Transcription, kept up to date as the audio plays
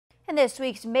And this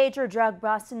week's major drug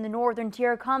bust in the northern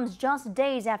tier comes just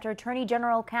days after Attorney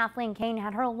General Kathleen Kane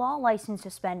had her law license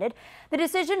suspended. The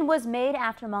decision was made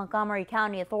after Montgomery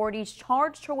County authorities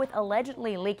charged her with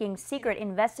allegedly leaking secret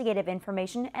investigative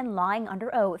information and lying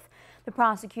under oath. The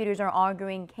prosecutors are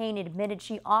arguing Kane admitted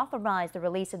she authorized the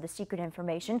release of the secret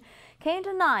information. Kane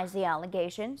denies the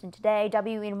allegations, and today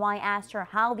WENY asked her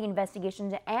how the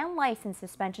investigations and license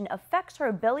suspension affects her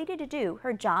ability to do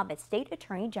her job as State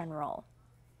Attorney General.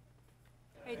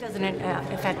 It doesn't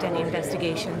affect any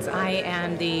investigations.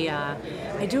 I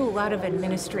do a lot of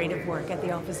administrative work at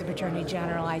the Office of Attorney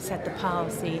General. I set the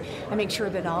policy. I make sure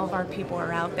that all of our people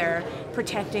are out there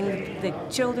protecting the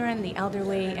children, the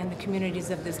elderly, and the communities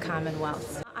of this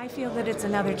Commonwealth. I feel that it's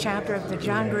another chapter of the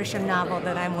John Grisham novel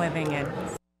that I'm living in.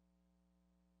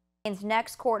 Kane's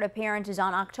next court appearance is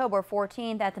on October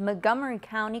 14th at the Montgomery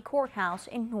County Courthouse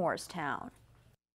in Norristown.